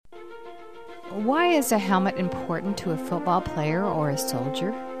Why is a helmet important to a football player or a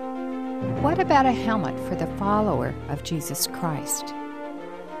soldier? What about a helmet for the follower of Jesus Christ?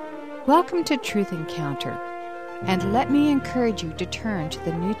 Welcome to Truth Encounter, and let me encourage you to turn to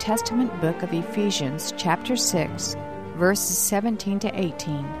the New Testament book of Ephesians chapter 6, verses 17 to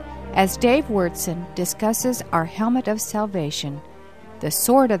 18, as Dave Wurtson discusses our helmet of salvation, the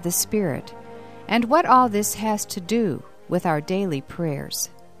sword of the Spirit, and what all this has to do with our daily prayers.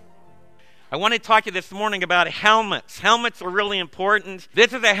 I want to talk to you this morning about helmets. Helmets are really important.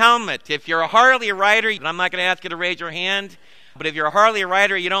 This is a helmet. If you're a Harley rider, I'm not going to ask you to raise your hand, but if you're a Harley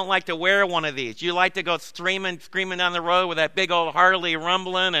rider, you don't like to wear one of these. You like to go screaming down the road with that big old Harley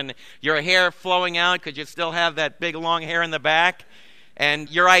rumbling and your hair flowing out because you still have that big long hair in the back.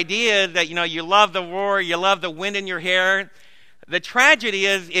 And your idea is that, you love the roar, you love the wind in your hair. The tragedy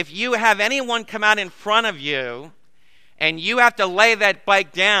is if you have anyone come out in front of you and you have to lay that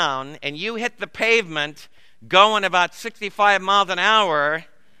bike down, and you hit the pavement going about 65 miles an hour,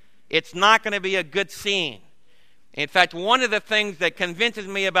 it's not going to be a good scene. In fact, one of the things that convinces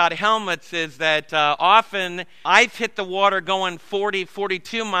me about helmets is that often I've hit the water going 40,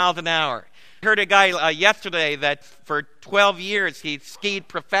 42 miles an hour. I heard a guy yesterday that for 12 years he skied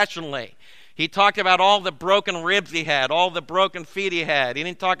professionally. He talked about all the broken ribs he had, all the broken feet he had. He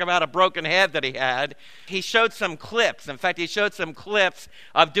didn't talk about a broken head that he had. He showed some clips. In fact, he showed some clips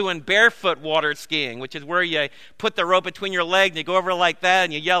of doing barefoot water skiing, which is where you put the rope between your legs and you go over like that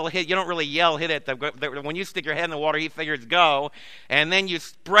and you yell, hit. You don't really yell, hit it. When you stick your head in the water, he figures go. And then you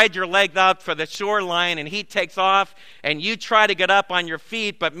spread your legs out for the shoreline and he takes off and you try to get up on your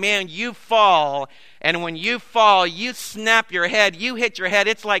feet, but man, you fall. And when you fall, you snap your head, you hit your head,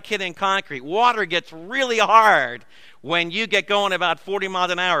 it's like hitting concrete. Water gets really hard when you get going about 40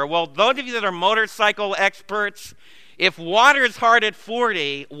 miles an hour. Well, those of you that are motorcycle experts, if water is hard at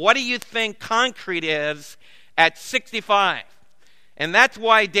 40, what do you think concrete is at 65? And that's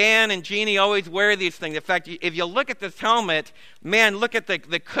why Dan and Jeannie always wear these things. In fact, if you look at this helmet, man, look at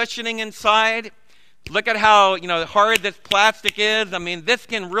the cushioning inside. Look at how hard this plastic is. I mean, this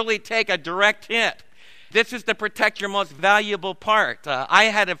can really take a direct hit. This is to protect your most valuable part. I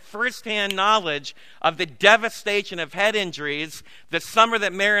had a firsthand knowledge of the devastation of head injuries the summer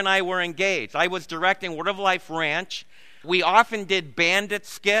that Mary and I were engaged. I was directing Word of Life Ranch. We often did bandit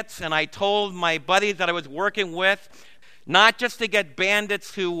skits, and I told my buddies that I was working with not just to get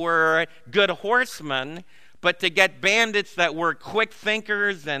bandits who were good horsemen, but to get bandits that were quick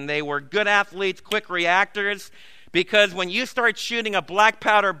thinkers and they were good athletes, quick reactors. Because when you start shooting a black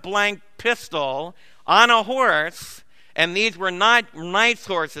powder blank pistol on a horse, and these were not nice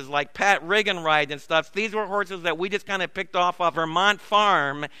horses like Pat Riggin rides and stuff. These were horses that we just kind of picked off a Vermont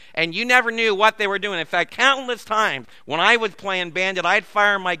farm, and you never knew what they were doing. In fact, countless times when I was playing bandit, I'd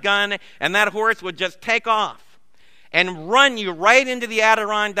fire my gun, and that horse would just take off and run you right into the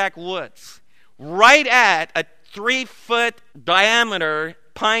Adirondack woods, right at a 3-foot diameter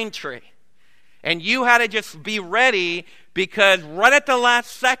pine tree. And you had to just be ready because right at the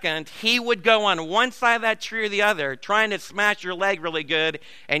last second, he would go on one side of that tree or the other, trying to smash your leg really good,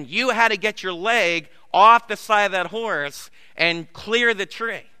 and you had to get your leg off the side of that horse and clear the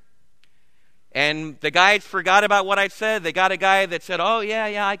tree. And the guys forgot about what I said. They got a guy that said, oh,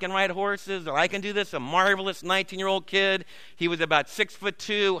 yeah, I can ride horses, or I can do this, a marvelous 19-year-old kid. He was about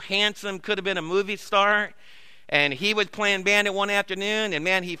 6'2", handsome, could have been a movie star. And he was playing bandit one afternoon, and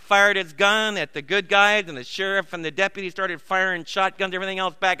man, he fired his gun at the good guys, and the sheriff and the deputy started firing shotguns, everything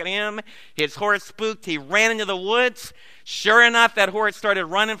else back at him. His horse spooked. He ran into the woods. Sure enough, that horse started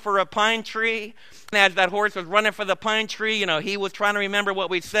running for a pine tree. And as that horse was running for the pine tree, he was trying to remember what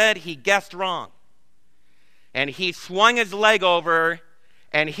we said. He guessed wrong. And he swung his leg over,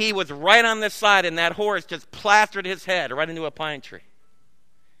 and he was right on the side, and that horse just plastered his head right into a pine tree.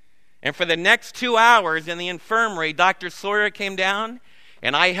 And for the next 2 hours in the infirmary, Dr. Sawyer came down,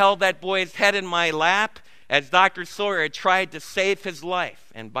 and I held that boy's head in my lap as Dr. Sawyer tried to save his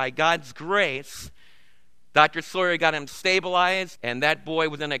life. And by God's grace, Dr. Sawyer got him stabilized, and that boy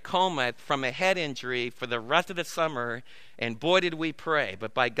was in a coma from a head injury for the rest of the summer, and boy, did we pray.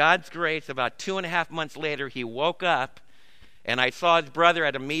 But by God's grace, about 2.5 months later, he woke up, and I saw his brother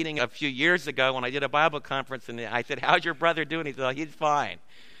at a meeting a few years ago when I did a Bible conference, and I said, how's your brother doing? He said, oh, he's fine.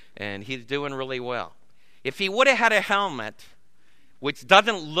 And he's doing really well. If he would have had a helmet, which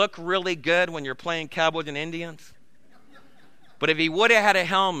doesn't look really good when you're playing Cowboys and Indians, but if he would have had a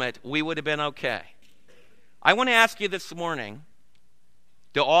helmet, we would have been okay. I want to ask you this morning,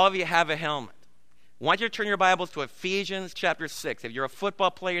 do all of you have a helmet? I want you to turn your Bibles to Ephesians chapter 6. If you're a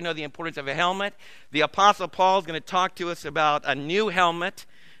football player, you know the importance of a helmet. The Apostle Paul is going to talk to us about a new helmet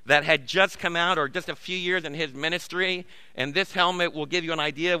that had just come out, or just a few years in his ministry. And this helmet will give you an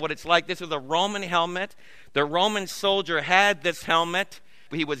idea of what it's like. This is a Roman helmet. The Roman soldier had this helmet.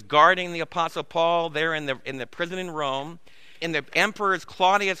 He was guarding the Apostle Paul there in the prison in Rome. In the Emperor's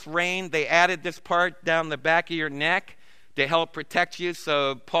Claudius' reign, they added this part down the back of your neck to help protect you.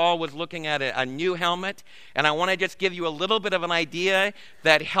 So Paul was looking at a new helmet. And I want to just give you a little bit of an idea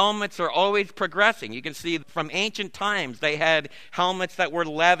that helmets are always progressing. You can see from ancient times, they had helmets that were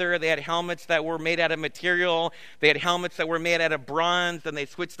leather. They had helmets that were made out of material. They had helmets that were made out of bronze. Then they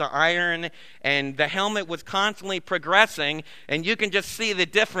switched to iron. And the helmet was constantly progressing. And you can just see the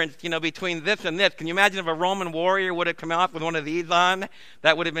difference, between this and this. Can you imagine if a Roman warrior would have come out with one of these on?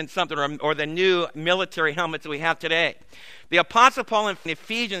 That would have been something. Or the new military helmets that we have today. The Apostle Paul in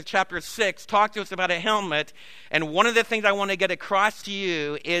Ephesians chapter 6 talked to us about a helmet, and one of the things I want to get across to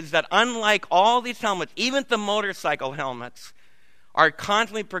you is that unlike all these helmets, even the motorcycle helmets are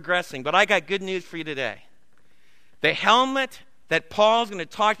constantly progressing. But I got good news for you today. The helmet that Paul's going to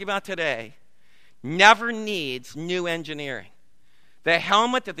talk to you about today never needs new engineering. The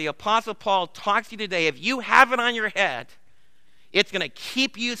helmet that the Apostle Paul talks to you today, if you have it on your head, it's going to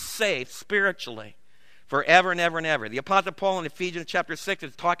keep you safe spiritually forever and ever and ever. The Apostle Paul in Ephesians chapter 6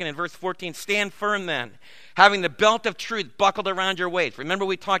 is talking in verse 14, stand firm then, having the belt of truth buckled around your waist. Remember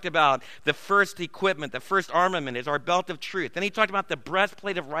we talked about the first equipment, the first armament is our belt of truth. Then he talked about the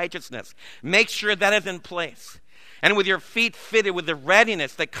breastplate of righteousness. Make sure that is in place. And with your feet fitted with the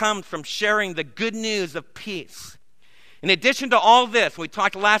readiness that comes from sharing the good news of peace. In addition to all this, we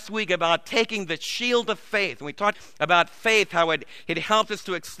talked last week about taking the shield of faith. And we talked about faith, how it helps us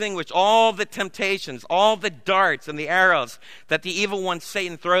to extinguish all the temptations, all the darts and the arrows that the evil one,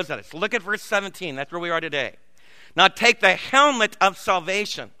 Satan, throws at us. Look at verse 17. That's where we are today. Now take the helmet of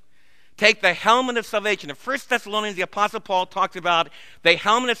salvation. Take the helmet of salvation. In 1 Thessalonians, the Apostle Paul talks about the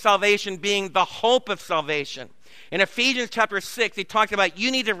helmet of salvation being the hope of salvation. In Ephesians chapter 6, he talks about you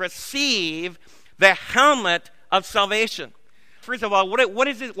need to receive the helmet of salvation. First of all, what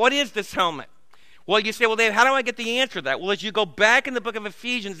is this helmet? Well, you say, well, Dave, how do I get the answer to that? Well, as you go back in the book of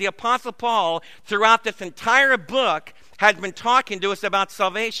Ephesians, the Apostle Paul, throughout this entire book, has been talking to us about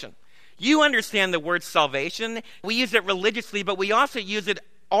salvation. You understand the word salvation. We use it religiously, but we also use it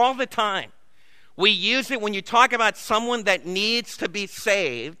all the time. We use it when you talk about someone that needs to be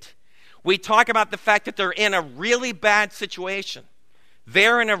saved. We talk about the fact that they're in a really bad situation.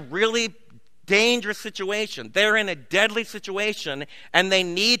 They're in a really dangerous situation. They're in a deadly situation, and they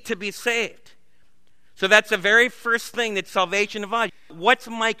need to be saved. So that's the very first thing that salvation involves. What's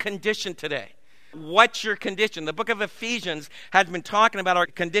my condition today? What's your condition? The book of Ephesians has been talking about our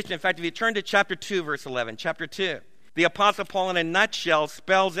condition. In fact, if you turn to chapter 2, verse 11, chapter 2, the Apostle Paul in a nutshell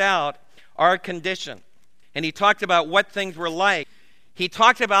spells out our condition. And he talks about what things were like. He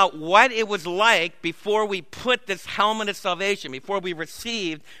talks about what it was like before we put this helmet of salvation, before we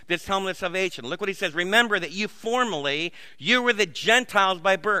received this helmet of salvation. Look what he says. Remember that you were the Gentiles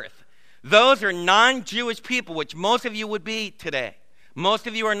by birth. Those are non-Jewish people, which most of you would be today. Most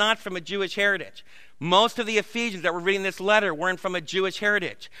of you are not from a Jewish heritage. Most of the Ephesians that were reading this letter weren't from a Jewish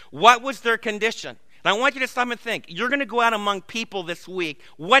heritage. What was their condition? And I want you to stop and think. You're going to go out among people this week.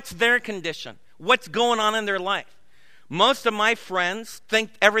 What's their condition? What's going on in their life? Most of my friends think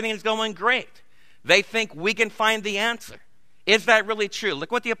everything is going great. They think we can find the answer. Is that really true? Look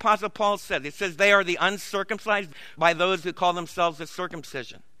what the Apostle Paul says. He says they are the uncircumcised by those who call themselves the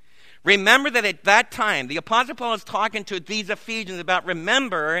circumcision. Remember that at that time, the Apostle Paul is talking to these Ephesians about,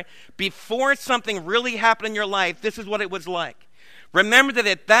 remember, before something really happened in your life, this is what it was like. Remember that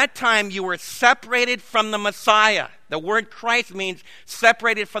at that time you were separated from the Messiah. The word Christ means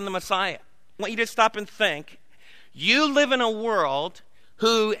separated from the Messiah. I want you to stop and think. You live in a world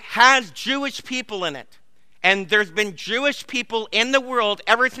who has Jewish people in it. And there's been Jewish people in the world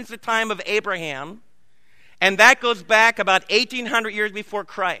ever since the time of Abraham. And that goes back about 1,800 years before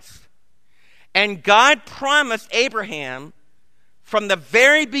Christ. And God promised Abraham from the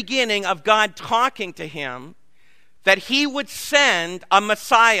very beginning of God talking to him that he would send a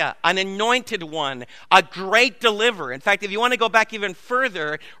Messiah, an anointed one, a great deliverer. In fact, if you want to go back even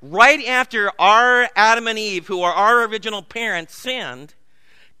further, right after our Adam and Eve, who are our original parents, sinned,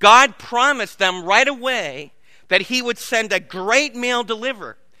 God promised them right away that he would send a great male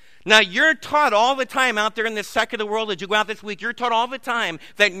deliverer. Now, you're taught all the time out there in this secular world, as you go out this week, you're taught all the time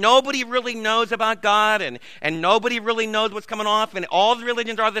that nobody really knows about God and nobody really knows what's coming off and all the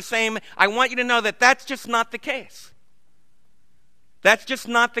religions are the same. I want you to know that that's just not the case. That's just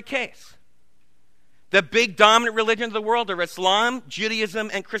not the case. The big dominant religions of the world are Islam,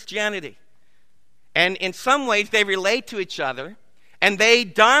 Judaism, and Christianity. And in some ways, they relate to each other. And they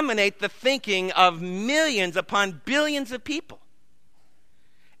dominate the thinking of millions upon billions of people.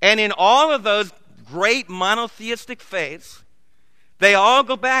 And in all of those great monotheistic faiths, they all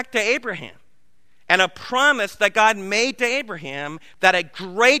go back to Abraham and a promise that God made to Abraham that a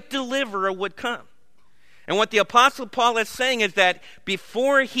great deliverer would come. And what the Apostle Paul is saying is that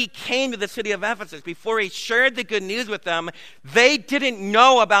before he came to the city of Ephesus, before he shared the good news with them, they didn't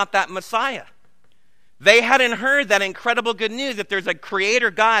know about that Messiah. They hadn't heard that incredible good news that there's a creator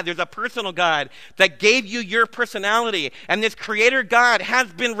God, there's a personal God that gave you your personality. And this creator God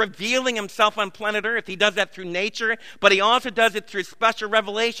has been revealing himself on planet Earth. He does that through nature, but he also does it through special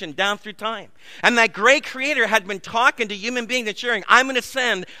revelation down through time. And that great creator had been talking to human beings and sharing, I'm going to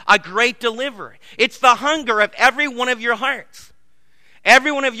send a great deliverer. It's the hunger of every one of your hearts.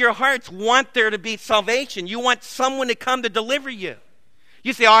 Every one of your hearts want there to be salvation. You want someone to come to deliver you.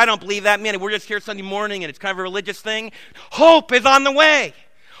 You say, oh, I don't believe that, man. We're just here Sunday morning and it's kind of a religious thing. Hope is on the way.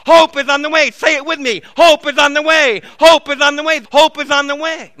 Hope is on the way. Say it with me. Hope is on the way. Hope is on the way. Hope is on the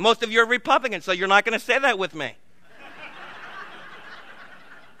way. Most of you are Republicans, so you're not going to say that with me.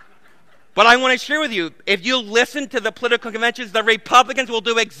 But I want to share with you, if you listen to the political conventions, the Republicans will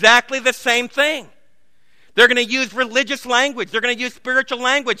do exactly the same thing. They're going to use religious language. They're going to use spiritual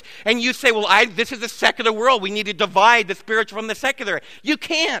language. And you say, well, this is a secular world. We need to divide the spiritual from the secular. You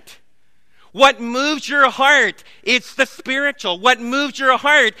can't. What moves your heart is the spiritual. What moves your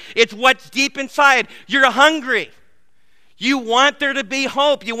heart is what's deep inside. You're hungry. You want there to be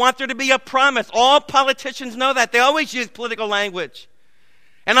hope. You want there to be a promise. All politicians know that. They always use political language.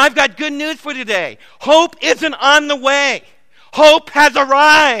 And I've got good news for you today. Hope isn't on the way. Hope has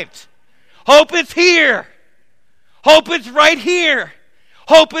arrived. Hope is here. Hope is right here.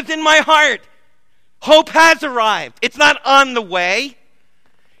 Hope is in my heart. Hope has arrived. It's not on the way.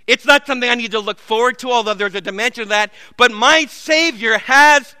 It's not something I need to look forward to, although there's a dimension of that. But my Savior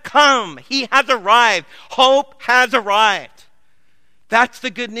has come. He has arrived. Hope has arrived. That's the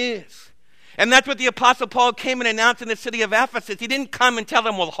good news. And that's what the Apostle Paul came and announced in the city of Ephesus. He didn't come and tell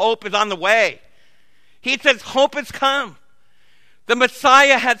them, well, hope is on the way. He says, hope has come. The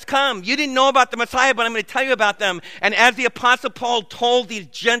Messiah has come. You didn't know about the Messiah, but I'm going to tell you about them. And as the Apostle Paul told these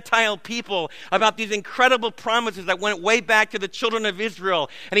Gentile people about these incredible promises that went way back to the children of Israel,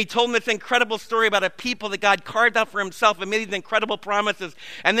 and he told them this incredible story about a people that God carved out for himself and made these incredible promises.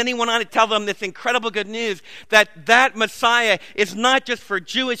 And then he went on to tell them this incredible good news that Messiah is not just for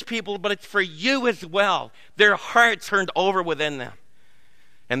Jewish people, but it's for you as well. Their hearts turned over within them.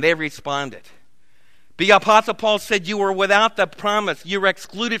 And they responded. The Apostle Paul said you were without the promise. You were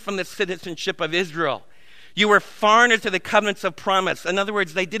excluded from the citizenship of Israel. You were foreigners to the covenants of promise. In other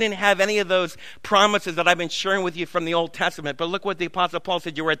words, they didn't have any of those promises that I've been sharing with you from the Old Testament. But look what the Apostle Paul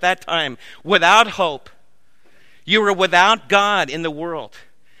said. You were at that time without hope. You were without God in the world.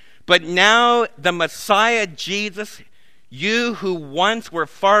 But now the Messiah, Jesus, you who once were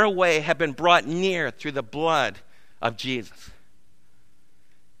far away have been brought near through the blood of Jesus.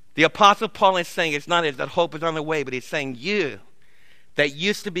 The Apostle Paul is saying it's not that hope is on the way, but he's saying you that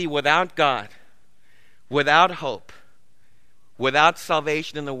used to be without God, without hope, without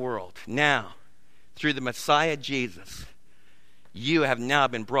salvation in the world, now, through the Messiah Jesus, you have now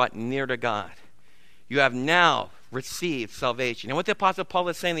been brought near to God. You have now received salvation. And what the Apostle Paul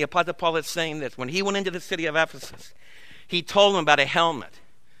is saying, the Apostle Paul is saying this. When he went into the city of Ephesus, he told them about a helmet.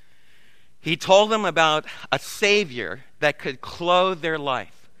 He told them about a Savior that could clothe their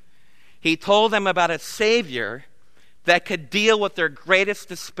life. He told them about a Savior that could deal with their greatest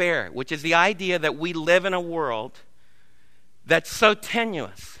despair, which is the idea that we live in a world that's so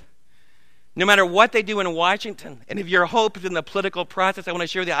tenuous. No matter what they do in Washington, and if your hope is in the political process, I want to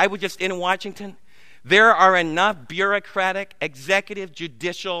share with you, I was just in Washington. There are enough bureaucratic, executive,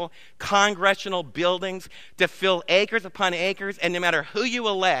 judicial, congressional buildings to fill acres upon acres, and no matter who you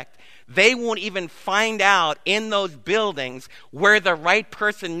elect, they won't even find out in those buildings where the right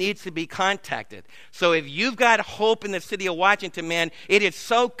person needs to be contacted. So if you've got hope in the city of Washington, man, it is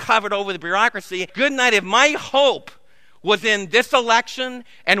so covered over the bureaucracy. Good night. If my hope was in this election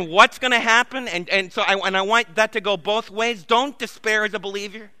and what's going to happen, and I want that to go both ways, don't despair as a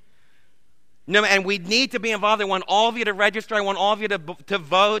believer. No, and we need to be involved. I want all of you to register. I want all of you to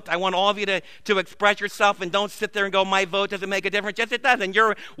vote. I want all of you to express yourself, and don't sit there and go, my vote doesn't make a difference. Yes, it does. And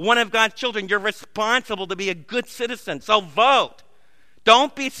you're one of God's children. You're responsible to be a good citizen. So vote.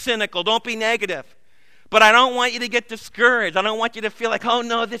 Don't be cynical. Don't be negative. But I don't want you to get discouraged. I don't want you to feel like, oh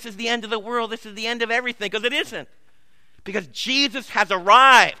no, this is the end of the world. This is the end of everything, because it isn't. Because Jesus has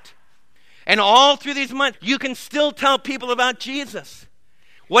arrived. And all through these months, you can still tell people about Jesus.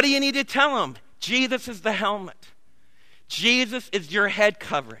 What do you need to tell them? Jesus is the helmet. Jesus is your head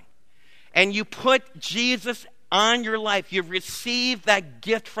covering. And you put Jesus on your life. You've received that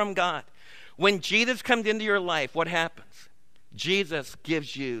gift from God. When Jesus comes into your life, what happens? Jesus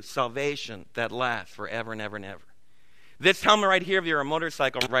gives you salvation that lasts forever and ever and ever. This helmet right here, if you're a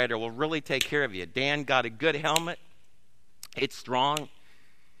motorcycle rider, will really take care of you. Dan got a good helmet. It's strong.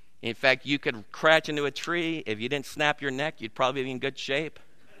 In fact, you could crash into a tree. If you didn't snap your neck, you'd probably be in good shape.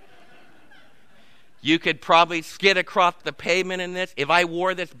 You could probably skid across the pavement in this. If I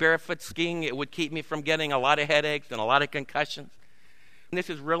wore this barefoot skiing, it would keep me from getting a lot of headaches and a lot of concussions. And this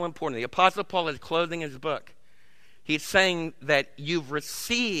is real important. The Apostle Paul is closing his book. He's saying that you've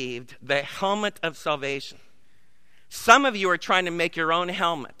received the helmet of salvation. Some of you are trying to make your own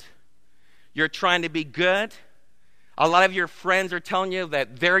helmet. You're trying to be good. A lot of your friends are telling you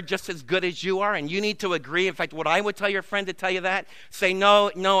that they're just as good as you are, and you need to agree. In fact, what I would tell your friend to tell you that, say,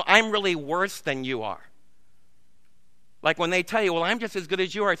 no, I'm really worse than you are. Like when they tell you, well, I'm just as good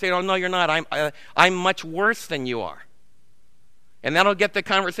as you are, say, oh, no, you're not. I'm much worse than you are. And that'll get the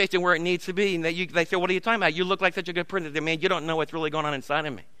conversation where it needs to be. And they say, what are you talking about? You look like such a good person. Man, you don't know what's really going on inside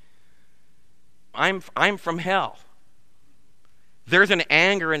of me. I'm from hell. There's an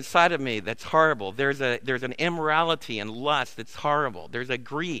anger inside of me that's horrible. There's an immorality and lust that's horrible. There's a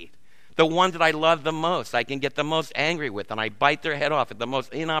greed. The ones that I love the most, I can get the most angry with, and I bite their head off at the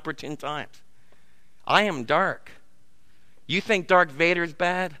most inopportune times. I am dark. You think Darth Vader's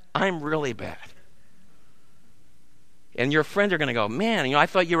bad? I'm really bad. And your friends are going to go, man, I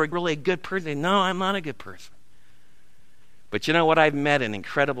thought you were really a good person. No, I'm not a good person. But you know what? I've met an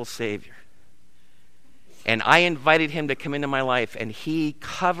incredible Savior. And I invited him to come into my life, and he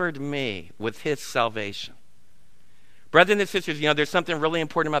covered me with his salvation. Brothers and sisters, there's something really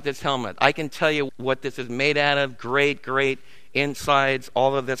important about this helmet. I can tell you what this is made out of, great insides,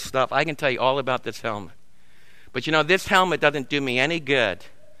 all of this stuff. I can tell you all about this helmet. But this helmet doesn't do me any good.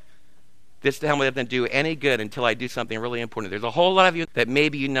 This helmet doesn't do any good until I do something really important. There's a whole lot of you that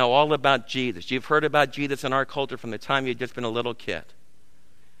maybe you know all about Jesus. You've heard about Jesus in our culture from the time you've just been a little kid.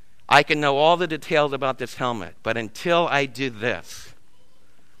 I can know all the details about this helmet, but until I do this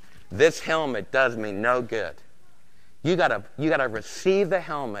helmet does me no good. You gotta receive the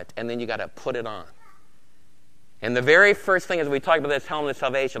helmet, and then you gotta put it on. And the very first thing as we talk about this helmet of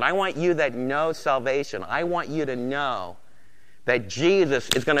salvation, I want you that know salvation, I want you to know that Jesus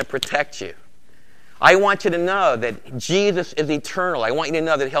is going to protect you. I want you to know that Jesus is eternal. I want you to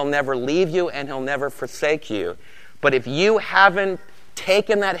know that he'll never leave you and he'll never forsake you. But if you haven't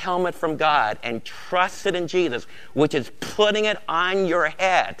taken that helmet from God and trusted in Jesus, which is putting it on your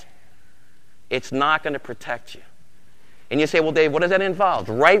head, it's not going to protect you. And you say, well, Dave, what does that involve?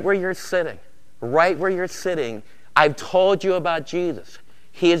 Right where you're sitting, I've told you about Jesus.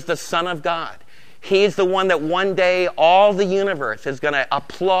 He is the Son of God. He's the one that one day all the universe is going to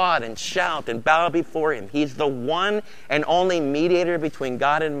applaud and shout and bow before him. He's the one and only mediator between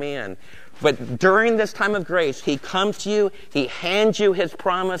God and man. But during this time of grace, he comes to you, he hands you his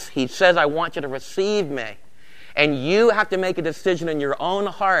promise, he says, I want you to receive me. And you have to make a decision in your own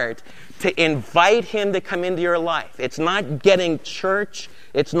heart to invite him to come into your life. It's not getting church.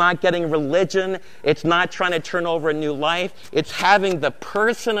 It's not getting religion. It's not trying to turn over a new life. It's having the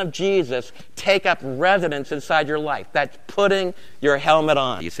person of Jesus take up residence inside your life. That's putting your helmet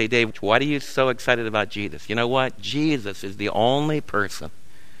on. You say, Dave, why are you so excited about Jesus? You know what? Jesus is the only person,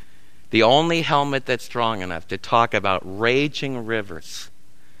 the only helmet that's strong enough to talk about raging rivers.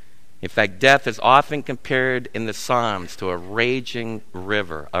 In fact, death is often compared in the Psalms to a raging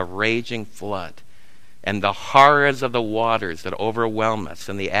river, a raging flood, and the horrors of the waters that overwhelm us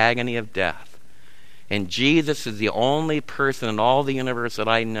and the agony of death. And Jesus is the only person in all the universe that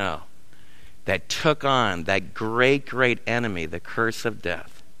I know that took on that great enemy, the curse of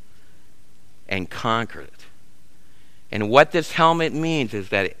death, and conquered it. And what this helmet means is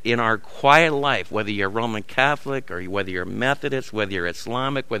that in our quiet life, whether you're Roman Catholic or whether you're Methodist, whether you're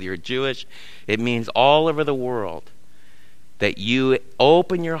Islamic, whether you're Jewish, it means all over the world that you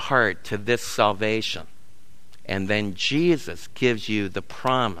open your heart to this salvation. And then Jesus gives you the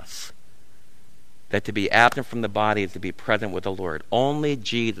promise that to be absent from the body is to be present with the Lord. Only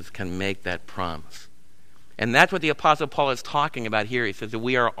Jesus can make that promise. And that's what the Apostle Paul is talking about here. He says that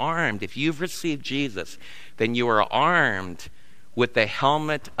we are armed. If you've received Jesus, then you are armed with the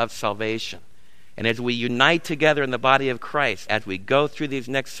helmet of salvation. And as we unite together in the body of Christ, as we go through these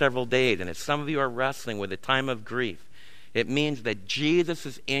next several days, and as some of you are wrestling with a time of grief, it means that Jesus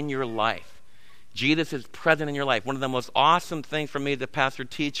is in your life. Jesus is present in your life. One of the most awesome things for me as a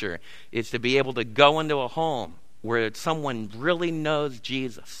pastor-teacher is to be able to go into a home where someone really knows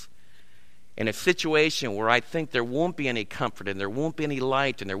Jesus. in a situation where I think there won't be any comfort and there won't be any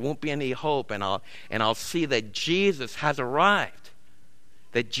light and there won't be any hope, and I'll see that Jesus has arrived,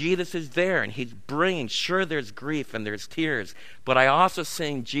 that Jesus is there and he's bringing, sure there's grief and there's tears, but I also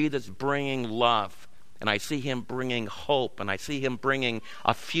see Jesus bringing love, and I see him bringing hope, and I see him bringing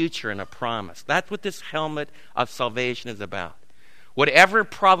a future and a promise. That's what this helmet of salvation is about. Whatever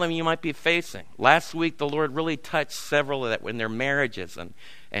problem you might be facing. Last week, the Lord really touched several of that in their marriages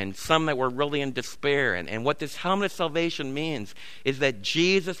and some that were really in despair. And what this helmet of salvation means is that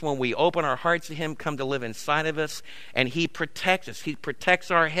Jesus, when we open our hearts to him, come to live inside of us, and he protects us. He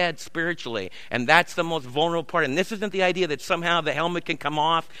protects our head spiritually, and that's the most vulnerable part. And this isn't the idea that somehow the helmet can come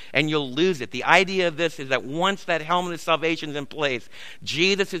off and you'll lose it. The idea of this is that once that helmet of salvation is in place,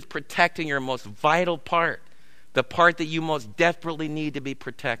 Jesus is protecting your most vital part, the part that you most desperately need to be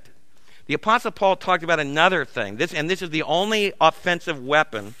protected. The Apostle Paul talked about another thing. This is the only offensive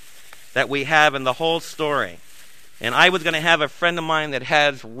weapon that we have in the whole story. And I was going to have a friend of mine that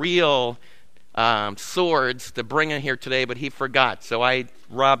has real swords to bring in here today, but he forgot. So I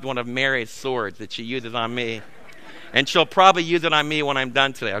robbed one of Mary's swords that she uses on me. And she'll probably use it on me when I'm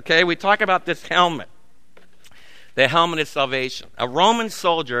done today. Okay, we talk about this helmet. The helmet of salvation. A Roman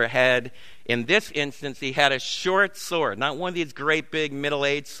soldier had, in this instance, he had a short sword, not one of these great big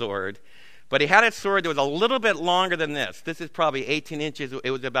middle-aged swords, but he had a sword that was a little bit longer than this. This is probably 18 inches.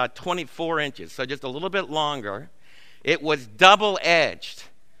 It was about 24 inches, so just a little bit longer. It was double-edged,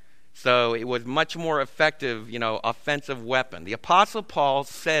 so it was much more effective, offensive weapon. The Apostle Paul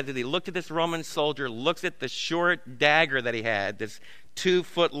said that he looked at this Roman soldier, looks at the short dagger that he had, this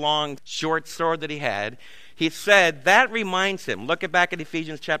 2-foot-long short sword that he had. He said that reminds him, look back at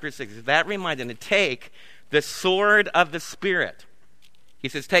Ephesians chapter 6, that reminds him to take the sword of the Spirit. He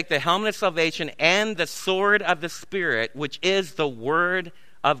says, take the helmet of salvation and the sword of the Spirit, which is the Word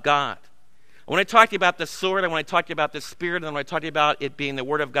of God. I want to talk to you about the sword, I want to talk to you about the Spirit, and I want to talk to you about it being the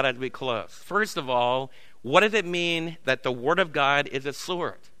Word of God as we close. First of all, what does it mean that the Word of God is a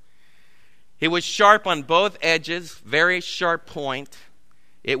sword? It was sharp on both edges, very sharp point.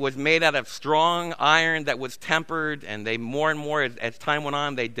 It was made out of strong iron that was tempered, and they more and more, as time went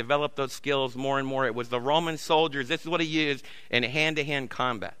on, they developed those skills more and more. It was the Roman soldiers. This is what he used in hand-to-hand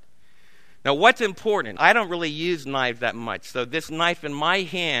combat. Now, what's important? I don't really use knives that much, so this knife in my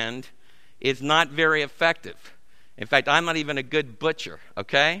hand is not very effective. In fact, I'm not even a good butcher,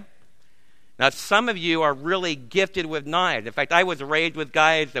 okay? Now, some of you are really gifted with knives. In fact, I was raised with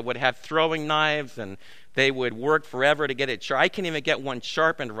guys that would have throwing knives, and they would work forever to get it sharp. I can't even get one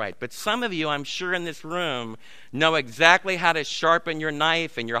sharpened right. But some of you, I'm sure in this room, know exactly how to sharpen your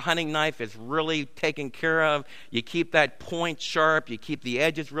knife, and your hunting knife is really taken care of. You keep that point sharp. You keep the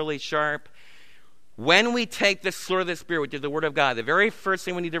edges really sharp. When we take the sword of the Spirit, which is the Word of God, the very first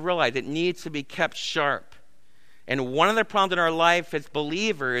thing we need to realize, it needs to be kept sharp. And one of the problems in our life as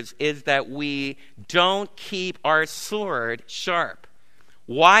believers is that we don't keep our sword sharp.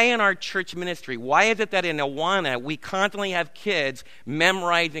 Why in our church ministry, why is it that in Awana we constantly have kids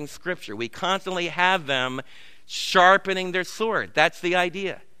memorizing Scripture? We constantly have them sharpening their sword. That's the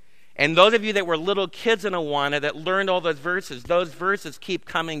idea. And those of you that were little kids in Awana that learned all those verses keep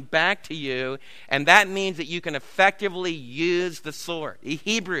coming back to you, and that means that you can effectively use the sword.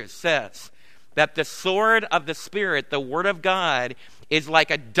 Hebrews says that the sword of the Spirit, the Word of God, is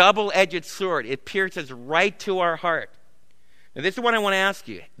like a double-edged sword. It pierces right to our heart. Now, this is what I want to ask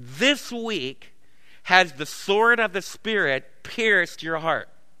you. This week, has the sword of the Spirit pierced your heart?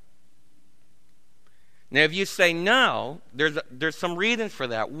 Now, if you say no, there's some reasons for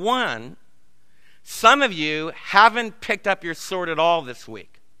that. One, some of you haven't picked up your sword at all this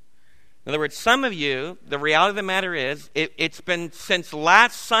week. In other words, some of you, the reality of the matter is, it's been since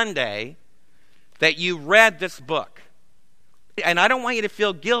last Sunday that you read this book. And I don't want you to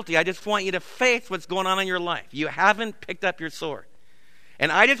feel guilty. I just want you to face what's going on in your life. You haven't picked up your sword.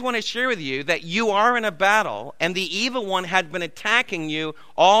 And I just want to share with you that you are in a battle, and the evil one has been attacking you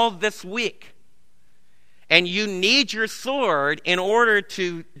all this week. And you need your sword in order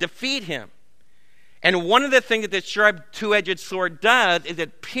to defeat him. And one of the things that this sharp two-edged sword does is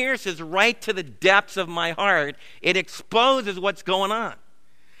it pierces right to the depths of my heart. It exposes what's going on.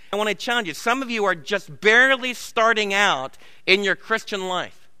 I want to challenge you. Some of you are just barely starting out in your Christian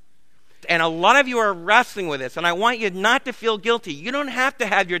life. And a lot of you are wrestling with this. And I want you not to feel guilty. You don't have to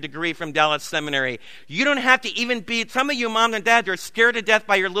have your degree from Dallas Seminary. You don't have to even be, some of you moms and dads are scared to death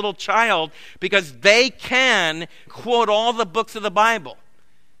by your little child because they can quote all the books of the Bible.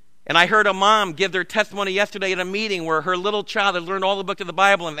 And I heard a mom give their testimony yesterday at a meeting where her little child had learned all the books of the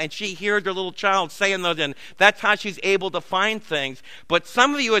Bible, and she hears her little child saying those, and that's how she's able to find things. But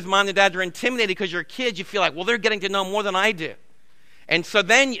some of you as moms and dads are intimidated because you're kids. You feel like, well, they're getting to know more than I do. And so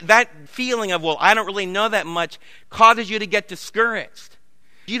then that feeling of, well, I don't really know that much, causes you to get discouraged.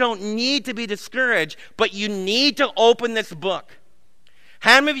 You don't need to be discouraged, but you need to open this book.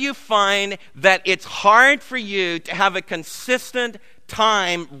 How many of you find that it's hard for you to have a consistent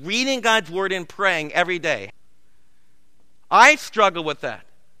time reading God's Word and praying every day? I struggle with that.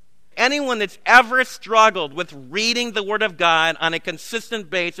 Anyone that's ever struggled with reading the Word of God on a consistent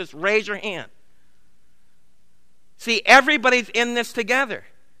basis, raise your hand. See, everybody's in this together.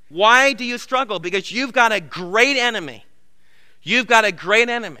 Why do you struggle? Because you've got a great enemy. You've got a great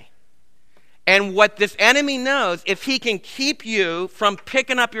enemy. And what this enemy knows, if he can keep you from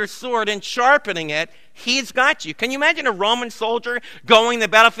picking up your sword and sharpening it, he's got you. Can you imagine a Roman soldier going to the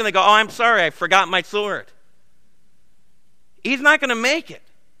battlefield and go, oh, I'm sorry, I forgot my sword? He's not going to make it.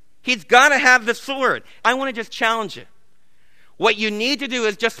 He's got to have the sword. I want to just challenge you. What you need to do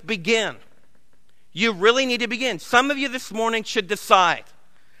is just begin. You really need to begin. Some of you this morning should decide.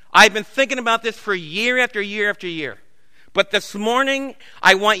 I've been thinking about this for year after year after year. But this morning,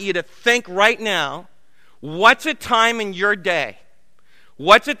 I want you to think right now, what's a time in your day?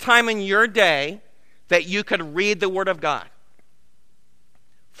 What's a time in your day that you could read the Word of God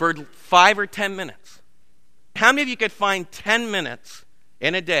for 5 or 10 minutes? How many of you could find 10 minutes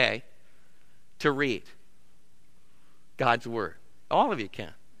in a day to read God's Word? All of you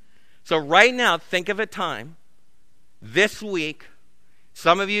can. So right now, think of a time this week.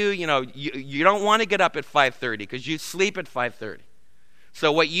 Some of you, you don't want to get up at 5:30 because you sleep at 5:30.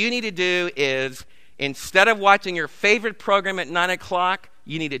 So what you need to do is, instead of watching your favorite program at 9 o'clock,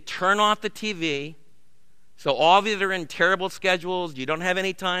 you need to turn off the TV. So all of you that are in terrible schedules, you don't have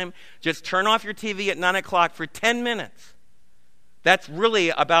any time, just turn off your TV at 9 o'clock for 10 minutes. That's really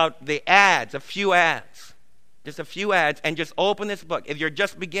about the ads, a few ads. Just a few ads, and just open this book. If you're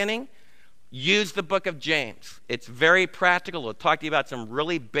just beginning, use the book of James. It's very practical. It'll talk to you about some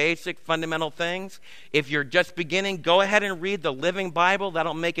really basic, fundamental things. If you're just beginning, go ahead and read the Living Bible.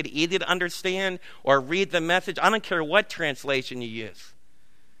 That'll make it easy to understand. Or read the Message. I don't care what translation you use.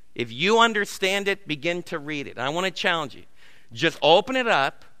 If you understand it, begin to read it. And I want to challenge you. Just open it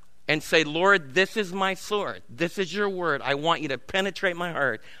up and say, Lord, this is my sword. This is your word. I want you to penetrate my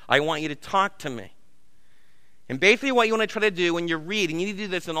heart. I want you to talk to me. And basically what you want to try to do when you're reading, you need to do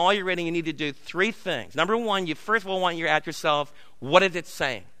this in all your reading, you need to do 3 things. Number 1, you first of all want you to ask yourself, what is it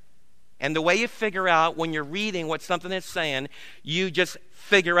saying? And the way you figure out when you're reading what something is saying, you just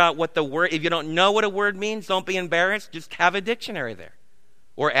figure out what the word, if you don't know what a word means, don't be embarrassed, just have a dictionary there.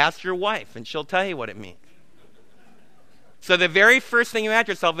 Or ask your wife and she'll tell you what it means. So the very first thing you ask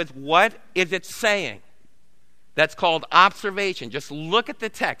yourself is, what is it saying? That's called observation. Just look at the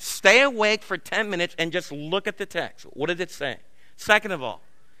text. Stay awake for 10 minutes and just look at the text. What does it say? Second of all,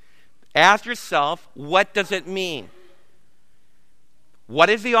 ask yourself, what does it mean? What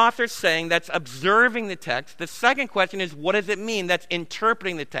is the author saying? That's observing the text. The second question is, what does it mean? That's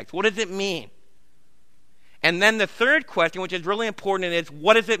interpreting the text. What does it mean? And then the third question, which is really important, is,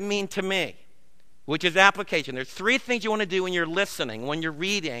 what does it mean to me? Which is application. There's 3 things you want to do when you're listening, when you're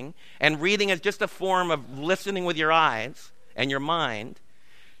reading, and reading is just a form of listening with your eyes and your mind.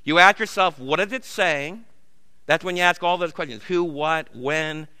 You ask yourself, what is it saying? That's when you ask all those questions. Who, what,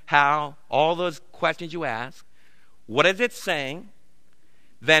 when, how, all those questions you ask. What is it saying?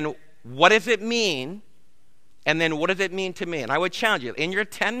 Then what does it mean? And then what does it mean to me? And I would challenge you, in your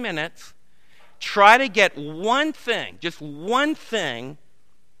 10 minutes, try to get one thing, just one thing,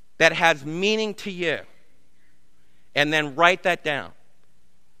 that has meaning to you. And then write that down.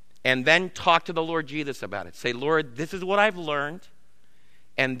 And then talk to the Lord Jesus about it. Say, Lord, this is what I've learned,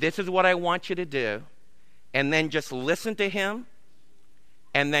 and this is what I want you to do. And then just listen to him,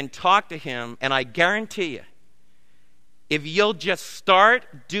 and then talk to him. And I guarantee you, if you'll just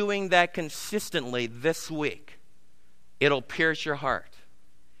start doing that consistently this week, it'll pierce your heart.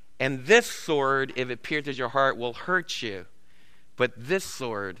 And this sword, if it pierces your heart, will hurt you. But this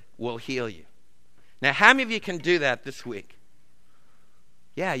sword will heal you. Now, how many of you can do that this week?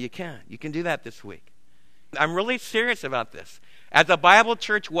 Yeah, you can. You can do that this week. I'm really serious about this. As a Bible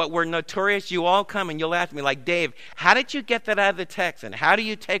church, what we're notorious, you all come and you'll ask me, like, Dave, how did you get that out of the text? And how do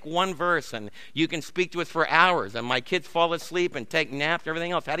you take one verse and you can speak to us for hours and my kids fall asleep and take naps and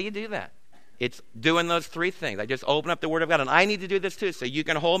everything else? How do you do that? It's doing those 3 things. I just open up the Word of God, and I need to do this too, so you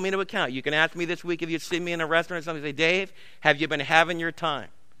can hold me to account. You can ask me this week if you see me in a restaurant or something, say, Dave, have you been having your time?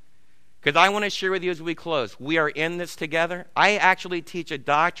 Because I want to share with you as we close, we are in this together. I actually teach a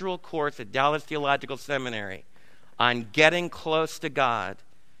doctoral course at Dallas Theological Seminary on getting close to God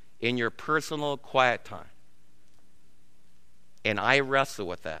in your personal quiet time. And I wrestle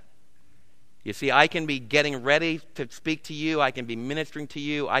with that. You see, I can be getting ready to speak to you. I can be ministering to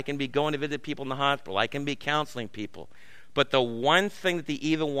you. I can be going to visit people in the hospital. I can be counseling people. But the one thing that the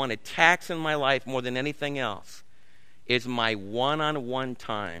evil one attacks in my life more than anything else is my one-on-one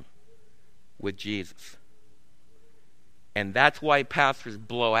time with Jesus. And that's why pastors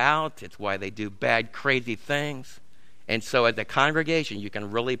blow out. It's why they do bad, crazy things. And so as a congregation, you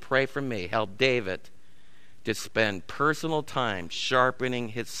can really pray for me. Help David to spend personal time sharpening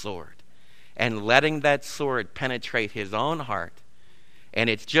his sword and letting that sword penetrate his own heart. And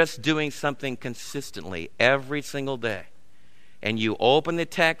it's just doing something consistently every single day. And you open the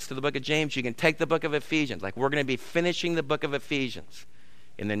text to the book of James, you can take the book of Ephesians. Like we're going to be finishing the book of Ephesians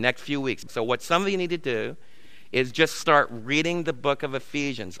in the next few weeks. So what some of you need to do is just start reading the book of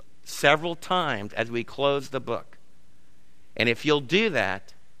Ephesians several times as we close the book. And if you'll do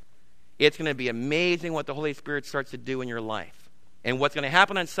that, it's going to be amazing what the Holy Spirit starts to do in your life. And what's going to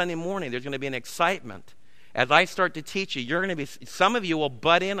happen on Sunday morning, there's going to be an excitement. As I start to teach you, you're going to be, some of you will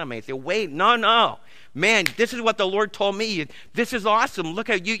butt in on me and say, wait, no. Man, this is what the Lord told me. This is awesome. Look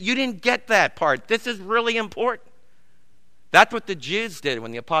at you. You didn't get that part. This is really important. That's what the Jews did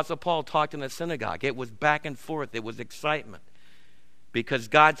when the Apostle Paul talked in the synagogue. It was back and forth. It was excitement because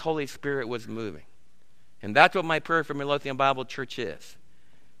God's Holy Spirit was moving. And that's what my prayer for Midlothian Bible Church is.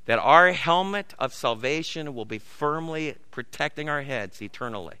 That our helmet of salvation will be firmly protecting our heads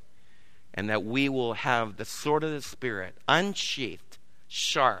eternally. And that we will have the sword of the Spirit unsheathed,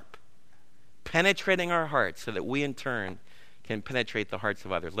 sharp, penetrating our hearts so that we in turn can penetrate the hearts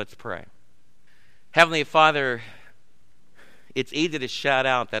of others. Let's pray. Heavenly Father, it's easy to shout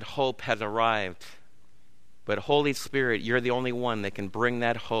out that hope has arrived. But Holy Spirit, you're the only one that can bring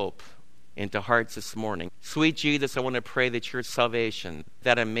that hope into hearts this morning. Sweet Jesus, I want to pray that your salvation,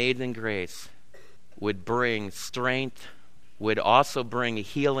 that amazing grace, would bring strength, would also bring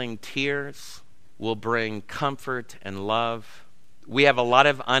healing tears, will bring comfort and love. We have a lot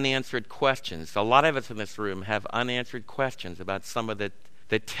of unanswered questions. A lot of us in this room have unanswered questions about some of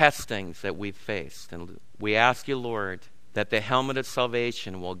the testings that we've faced. And we ask you, Lord, that the helmet of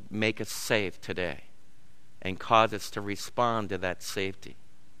salvation will make us safe today and cause us to respond to that safety.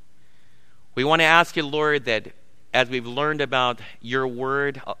 We want to ask you, Lord, that as we've learned about your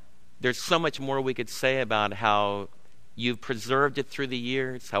word, there's so much more we could say about how you've preserved it through the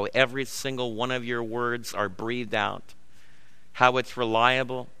years, how every single one of your words are breathed out, how it's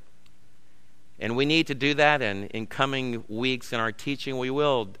reliable. And we need to do that, and in coming weeks in our teaching, we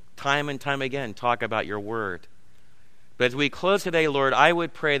will time and time again talk about your word. But as we close today, Lord, I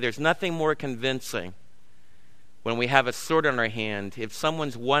would pray there's nothing more convincing when we have a sword in our hand. If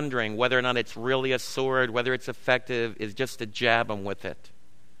someone's wondering whether or not it's really a sword, whether it's effective, is just to jab them with it.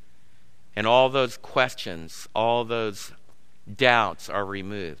 And all those questions, all those doubts are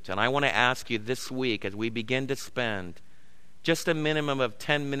removed. And I want to ask you this week, as we begin to spend just a minimum of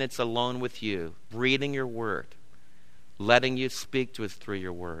 10 minutes alone with you, reading your word, letting you speak to us through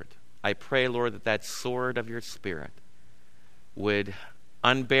your word. I pray, Lord, that that sword of your Spirit would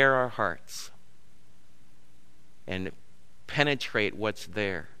unbear our hearts and penetrate what's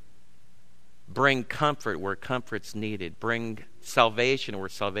there. Bring comfort where comfort's needed. Bring salvation where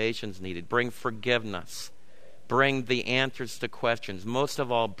salvation's needed. Bring forgiveness. Bring the answers to questions. Most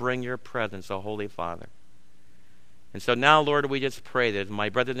of all, bring your presence, O Holy Father. And so now, Lord, we just pray that as my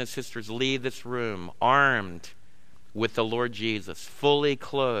brothers and sisters leave this room armed with the Lord Jesus, fully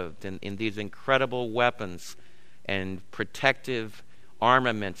clothed in these incredible weapons and protective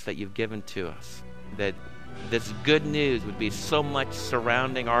armaments that you've given to us, that this good news would be so much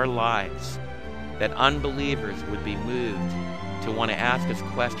surrounding our lives that unbelievers would be moved to want to ask us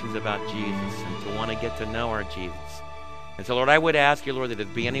questions about Jesus and to want to get to know our Jesus. And so, Lord, I would ask you, Lord, that if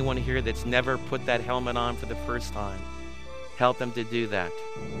there be anyone here that's never put that helmet on for the first time, help them to do that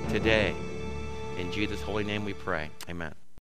today. In Jesus' holy name we pray. Amen.